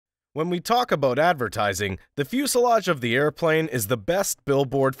When we talk about advertising, the fuselage of the airplane is the best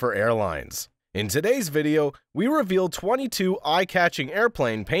billboard for airlines. In today's video, we reveal 22 eye-catching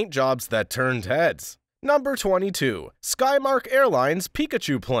airplane paint jobs that turned heads. Number 22. Skymark Airlines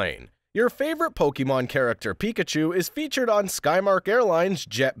Pikachu Plane. Your favorite Pokemon character Pikachu is featured on Skymark Airlines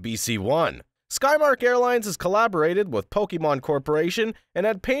Jet BC-1. Skymark Airlines has collaborated with Pokemon Corporation and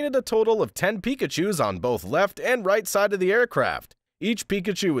had painted a total of 10 Pikachus on both left and right side of the aircraft. Each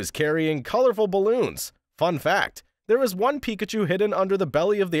Pikachu is carrying colorful balloons. Fun fact, there is one Pikachu hidden under the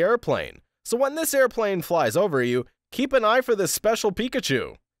belly of the airplane, so when this airplane flies over you, keep an eye for this special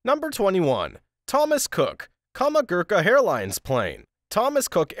Pikachu. Number 21. Thomas Cook Kamagurka Airlines Plane. Thomas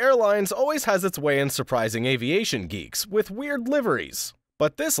Cook Airlines always has its way in surprising aviation geeks with weird liveries.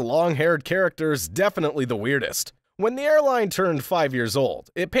 But this long-haired character's definitely the weirdest. When the airline turned 5 years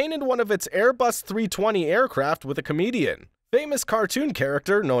old, it painted one of its Airbus 320 aircraft with a comedian. Famous cartoon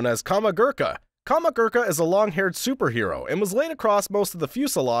character known as Kamagurka. Kamagurka is a long-haired superhero and was laid across most of the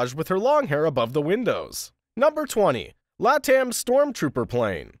fuselage with her long hair above the windows. Number 20. LATAM Stormtrooper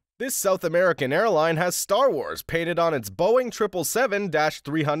Plane. This South American airline has Star Wars painted on its Boeing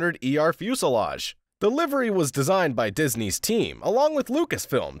 777-300ER fuselage. The livery was designed by Disney's team, along with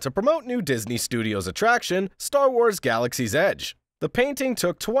Lucasfilm, to promote new Disney Studios attraction, Star Wars Galaxy's Edge. The painting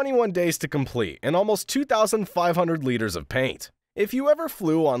took 21 days to complete and almost 2,500 liters of paint. If you ever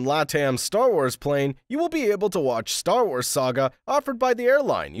flew on LATAM's Star Wars plane, you will be able to watch Star Wars Saga offered by the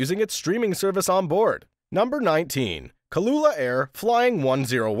airline using its streaming service on board. Number 19. Kalula Air Flying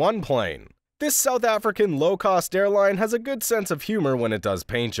 101 Plane. This South African low-cost airline has a good sense of humor when it does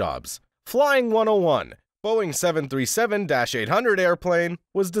paint jobs. Flying 101, Boeing 737-800 airplane,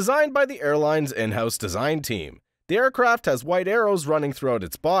 was designed by the airline's in-house design team. The aircraft has white arrows running throughout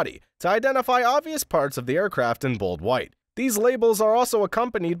its body to identify obvious parts of the aircraft in bold white. These labels are also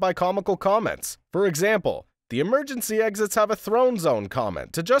accompanied by comical comments. For example, the emergency exits have a throne zone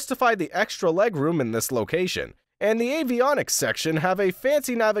comment to justify the extra legroom in this location, and the avionics section have a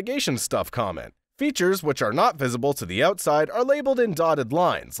fancy navigation stuff comment. Features which are not visible to the outside are labeled in dotted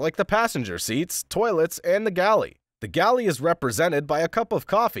lines, like the passenger seats, toilets, and the galley. The galley is represented by a cup of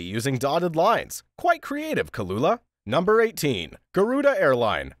coffee using dotted lines. Quite creative, Kalula. Number 18. Garuda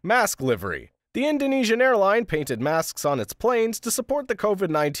Airline Mask Livery. The Indonesian airline painted masks on its planes to support the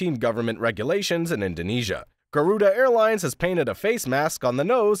COVID-19 government regulations in Indonesia. Garuda Airlines has painted a face mask on the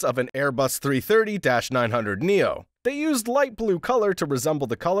nose of an Airbus 330-900neo. They used light blue color to resemble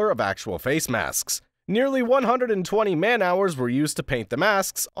the color of actual face masks. Nearly 120 man-hours were used to paint the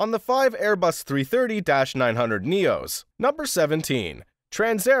masks on the 5 Airbus 330-900neos. Number 17.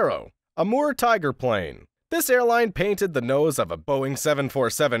 Transaero Amur Tiger Plane. This airline painted the nose of a Boeing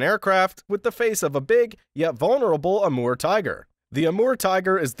 747 aircraft with the face of a big, yet vulnerable Amur tiger. The Amur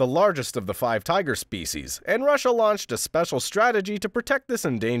tiger is the largest of the 5 tiger species, and Russia launched a special strategy to protect this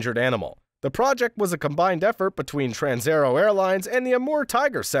endangered animal. The project was a combined effort between Transaero Airlines and the Amur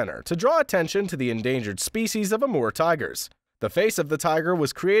Tiger Center to draw attention to the endangered species of Amur tigers. The face of the tiger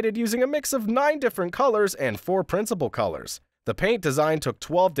was created using a mix of 9 different colors and 4 principal colors. The paint design took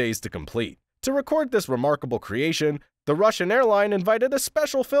 12 days to complete. To record this remarkable creation, the Russian airline invited a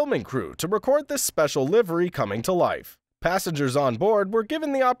special filming crew to record this special livery coming to life. Passengers on board were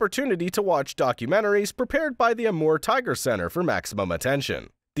given the opportunity to watch documentaries prepared by the Amur Tiger Center for maximum attention.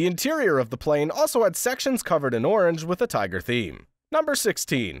 The interior of the plane also had sections covered in orange with a tiger theme. Number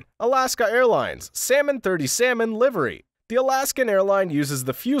 16. Alaska Airlines Salmon 30 Salmon Livery. The Alaskan airline uses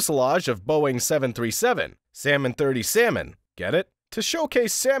the fuselage of Boeing 737, Salmon 30 Salmon, get it? To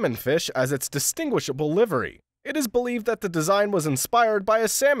showcase salmon fish as its distinguishable livery. It is believed that the design was inspired by a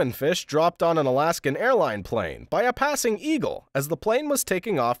salmon fish dropped on an Alaskan airline plane by a passing eagle as the plane was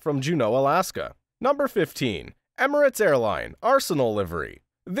taking off from Juneau, Alaska. Number 15. Emirates Airline Arsenal Livery.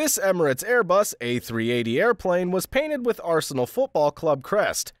 This Emirates Airbus A380 airplane was painted with Arsenal Football Club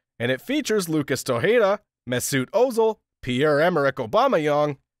crest, and it features Lucas Torreira, Mesut Ozil, Pierre-Emerick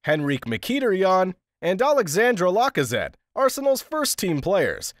Aubameyang, Henrikh Mkhitaryan, and Alexandre Lacazette, Arsenal's first-team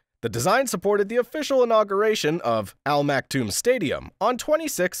players. The design supported the official inauguration of Al Maktoum Stadium on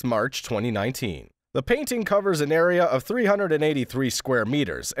 26 March 2019. The painting covers an area of 383 square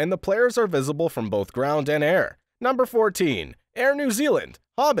meters, and the players are visible from both ground and air. Number 14. Air New Zealand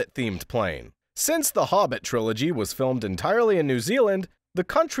Hobbit-themed plane. Since the Hobbit trilogy was filmed entirely in New Zealand, the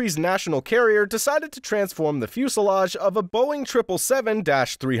country's national carrier decided to transform the fuselage of a Boeing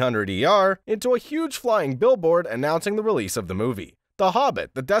 777-300ER into a huge flying billboard announcing the release of the movie. The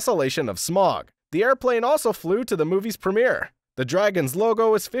Hobbit, The Desolation of Smaug. The airplane also flew to the movie's premiere. The Dragon's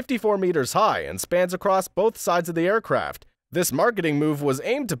logo is 54 meters high and spans across both sides of the aircraft. This marketing move was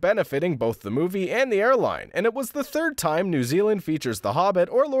aimed to benefiting both the movie and the airline, and it was the third time New Zealand features The Hobbit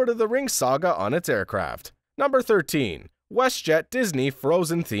or Lord of the Rings saga on its aircraft. Number 13. WestJet Disney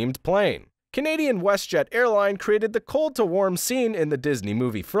Frozen-themed plane. Canadian WestJet Airline created the cold-to-warm scene in the Disney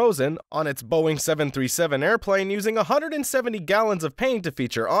movie Frozen on its Boeing 737 airplane using 170 gallons of paint to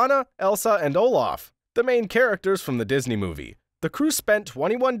feature Anna, Elsa, and Olaf, the main characters from the Disney movie. The crew spent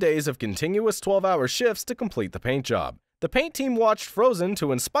 21 days of continuous 12-hour shifts to complete the paint job. The paint team watched Frozen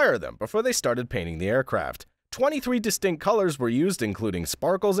to inspire them before they started painting the aircraft. 23 distinct colors were used, including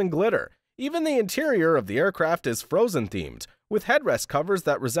sparkles and glitter. Even the interior of the aircraft is Frozen-themed, with headrest covers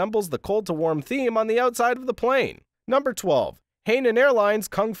that resembles the cold-to-warm theme on the outside of the plane. Number 12. Hainan Airlines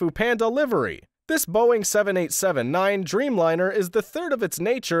Kung Fu Panda livery. This Boeing 787-9 Dreamliner is the third of its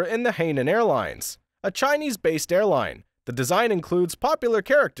nature in the Hainan Airlines, a Chinese-based airline. The design includes popular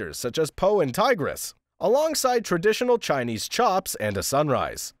characters such as Po and Tigress, alongside traditional Chinese chops and a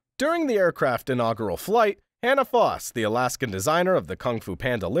sunrise. During the aircraft inaugural flight, Hannah Foss, the Alaskan designer of the Kung Fu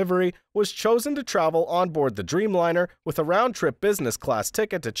Panda livery, was chosen to travel on board the Dreamliner with a round-trip business class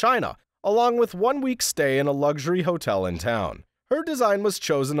ticket to China, along with 1 week's stay in a luxury hotel in town. Her design was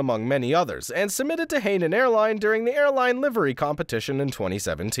chosen among many others and submitted to Hainan Airline during the airline livery competition in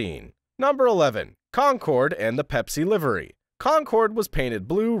 2017. Number 11. Concorde and the Pepsi livery. Concorde was painted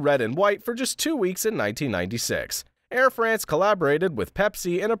blue, red, and white for just 2 weeks in 1996. Air France collaborated with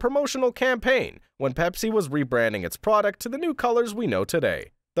Pepsi in a promotional campaign when Pepsi was rebranding its product to the new colors we know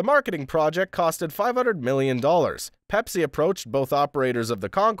today. The marketing project costed $500 million. Pepsi approached both operators of the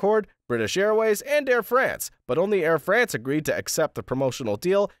Concorde, British Airways, and Air France, but only Air France agreed to accept the promotional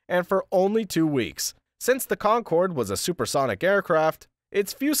deal, and for only 2 weeks. Since the Concorde was a supersonic aircraft,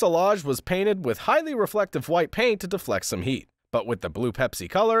 its fuselage was painted with highly reflective white paint to deflect some heat. But with the blue Pepsi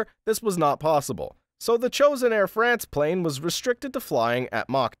color, this was not possible. So the chosen Air France plane was restricted to flying at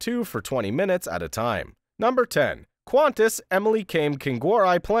Mach 2 for 20 minutes at a time. Number 10. Qantas Emily Kame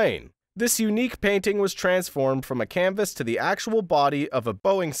Kingwarai plane. This unique painting was transformed from a canvas to the actual body of a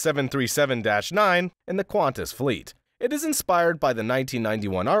Boeing 737-9 in the Qantas fleet. It is inspired by the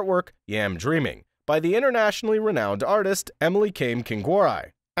 1991 artwork, Yam Dreaming, by the internationally renowned artist Emily Kame Kingwarai,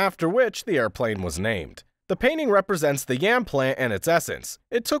 after which the airplane was named. The painting represents the yam plant and its essence.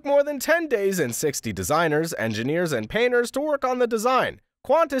 It took more than 10 days and 60 designers, engineers, and painters to work on the design.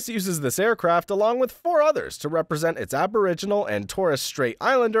 Qantas uses this aircraft along with 4 others to represent its Aboriginal and Torres Strait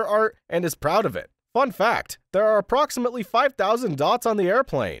Islander art and is proud of it. Fun fact, there are approximately 5,000 dots on the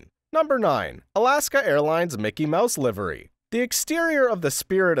airplane. Number 9. Alaska Airlines Mickey Mouse livery. The exterior of the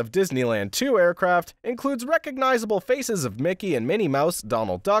Spirit of Disneyland 2 aircraft includes recognizable faces of Mickey and Minnie Mouse,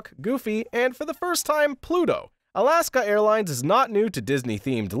 Donald Duck, Goofy, and for the first time, Pluto. Alaska Airlines is not new to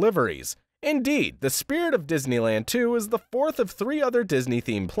Disney-themed liveries. Indeed, the Spirit of Disneyland 2 is the 4th of 3 other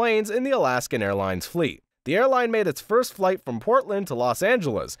Disney-themed planes in the Alaskan Airlines fleet. The airline made its first flight from Portland to Los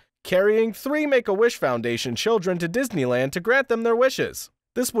Angeles, carrying 3 Make-A-Wish Foundation children to Disneyland to grant them their wishes.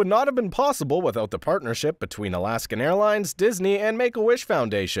 This would not have been possible without the partnership between Alaskan Airlines, Disney, and Make-A-Wish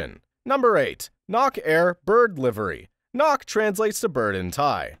Foundation. Number 8. Nok Air Bird livery. Nok translates to bird in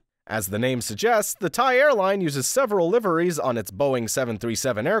Thai. As the name suggests, the Thai airline uses several liveries on its Boeing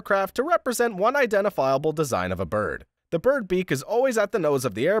 737 aircraft to represent one identifiable design of a bird. The bird beak is always at the nose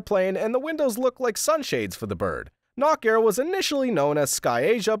of the airplane, and the windows look like sunshades for the bird. Nok Air was initially known as Sky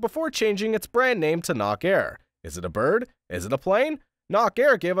Asia before changing its brand name to Nok Air. Is it a bird? Is it a plane? Nok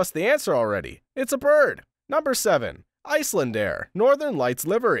Air gave us the answer already. It's a bird. Number 7. Iceland Air Northern Lights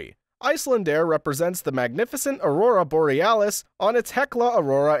livery. Iceland Air represents the magnificent Aurora Borealis on its Hekla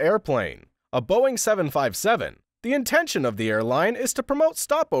Aurora airplane, a Boeing 757. The intention of the airline is to promote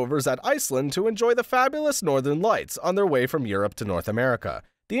stopovers at Iceland to enjoy the fabulous northern lights on their way from Europe to North America.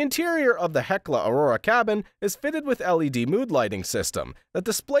 The interior of the Hekla Aurora cabin is fitted with LED mood lighting system that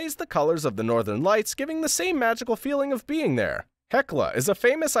displays the colors of the northern lights, giving the same magical feeling of being there. Hekla is a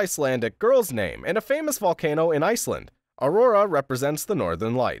famous Icelandic girl's name and a famous volcano in Iceland. Aurora represents the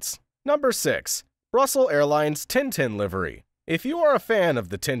northern lights. Number 6. Brussels Airlines Tintin livery. If you are a fan of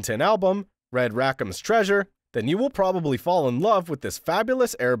the Tintin album, Red Rackham's Treasure, then you will probably fall in love with this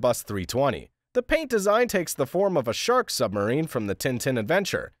fabulous Airbus 320. The paint design takes the form of a shark submarine from the Tintin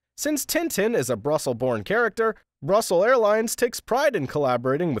adventure. Since Tintin is a Brussels-born character, Brussels Airlines takes pride in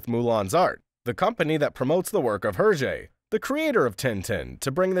collaborating with Moulin's Art, the company that promotes the work of Hergé, the creator of Tintin,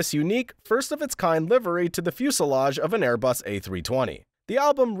 to bring this unique, first-of-its-kind livery to the fuselage of an Airbus A320. The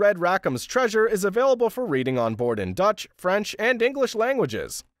album Red Rackham's Treasure is available for reading on board in Dutch, French, and English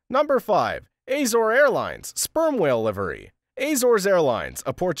languages. Number 5. Azor Airlines Sperm Whale livery. Azores Airlines,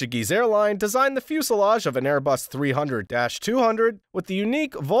 a Portuguese airline, designed the fuselage of an Airbus 300-200 with the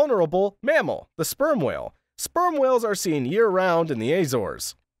unique, vulnerable mammal, the sperm whale. Sperm whales are seen year-round in the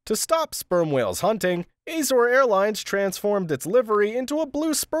Azores. To stop sperm whales hunting, Azore Airlines transformed its livery into a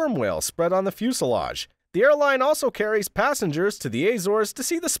blue sperm whale spread on the fuselage. The airline also carries passengers to the Azores to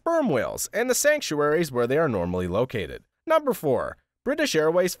see the sperm whales and the sanctuaries where they are normally located. Number 4. British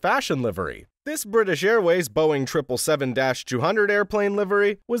Airways Fashion Livery. This British Airways Boeing 777-200 airplane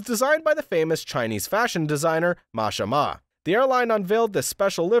livery was designed by the famous Chinese fashion designer Masha Ma. The airline unveiled this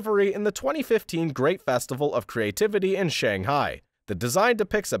special livery in the 2015 Great Festival of Creativity in Shanghai. The design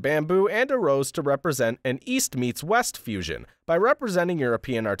depicts a bamboo and a rose to represent an East meets West fusion by representing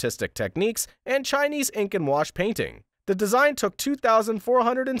European artistic techniques and Chinese ink and wash painting. The design took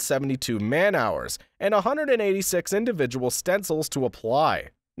 2,472 man-hours and 186 individual stencils to apply.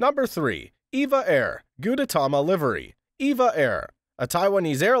 Number 3. EVA Air Gudetama Livery. EVA Air, a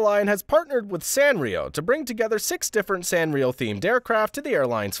Taiwanese airline, has partnered with Sanrio to bring together 6 different Sanrio-themed aircraft to the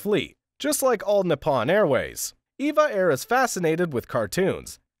airline's fleet. Just like All Nippon Airways, EVA Air is fascinated with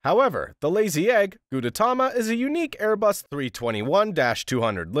cartoons. However, the Lazy Egg, Gudetama, is a unique Airbus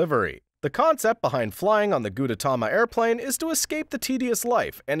 321-200 livery. The concept behind flying on the Gudetama airplane is to escape the tedious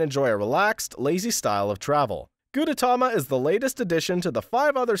life and enjoy a relaxed, lazy style of travel. Gudetama is the latest addition to the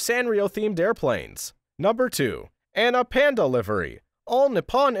 5 other Sanrio-themed airplanes. Number 2. Anna Panda Livery. All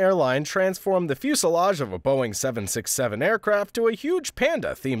Nippon Airline transformed the fuselage of a Boeing 767 aircraft to a huge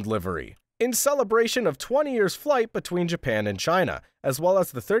panda-themed livery, in celebration of 20 years' flight between Japan and China, as well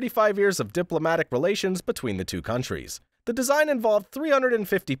as the 35 years of diplomatic relations between the two countries. The design involved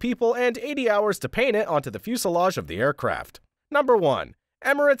 350 people and 80 hours to paint it onto the fuselage of the aircraft. Number 1.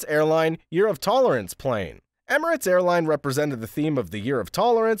 Emirates Airline Year of Tolerance Plane. Emirates Airline represented the theme of the Year of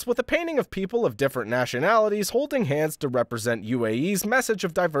Tolerance with a painting of people of different nationalities holding hands to represent UAE's message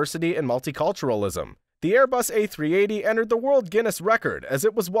of diversity and multiculturalism. The Airbus A380 entered the World Guinness Record as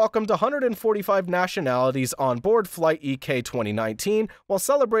it was welcomed 145 nationalities on board Flight EK 2019 while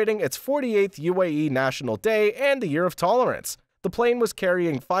celebrating its 48th UAE National Day and the Year of Tolerance. The plane was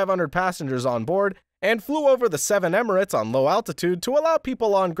carrying 500 passengers on board and flew over the 7 Emirates on low altitude to allow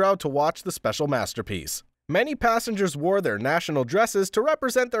people on ground to watch the special masterpiece. Many passengers wore their national dresses to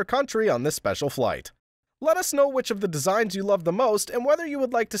represent their country on this special flight. Let us know which of the designs you love the most and whether you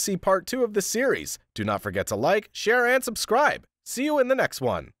would like to see part 2 of this series. Do not forget to like, share, and subscribe. See you in the next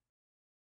one.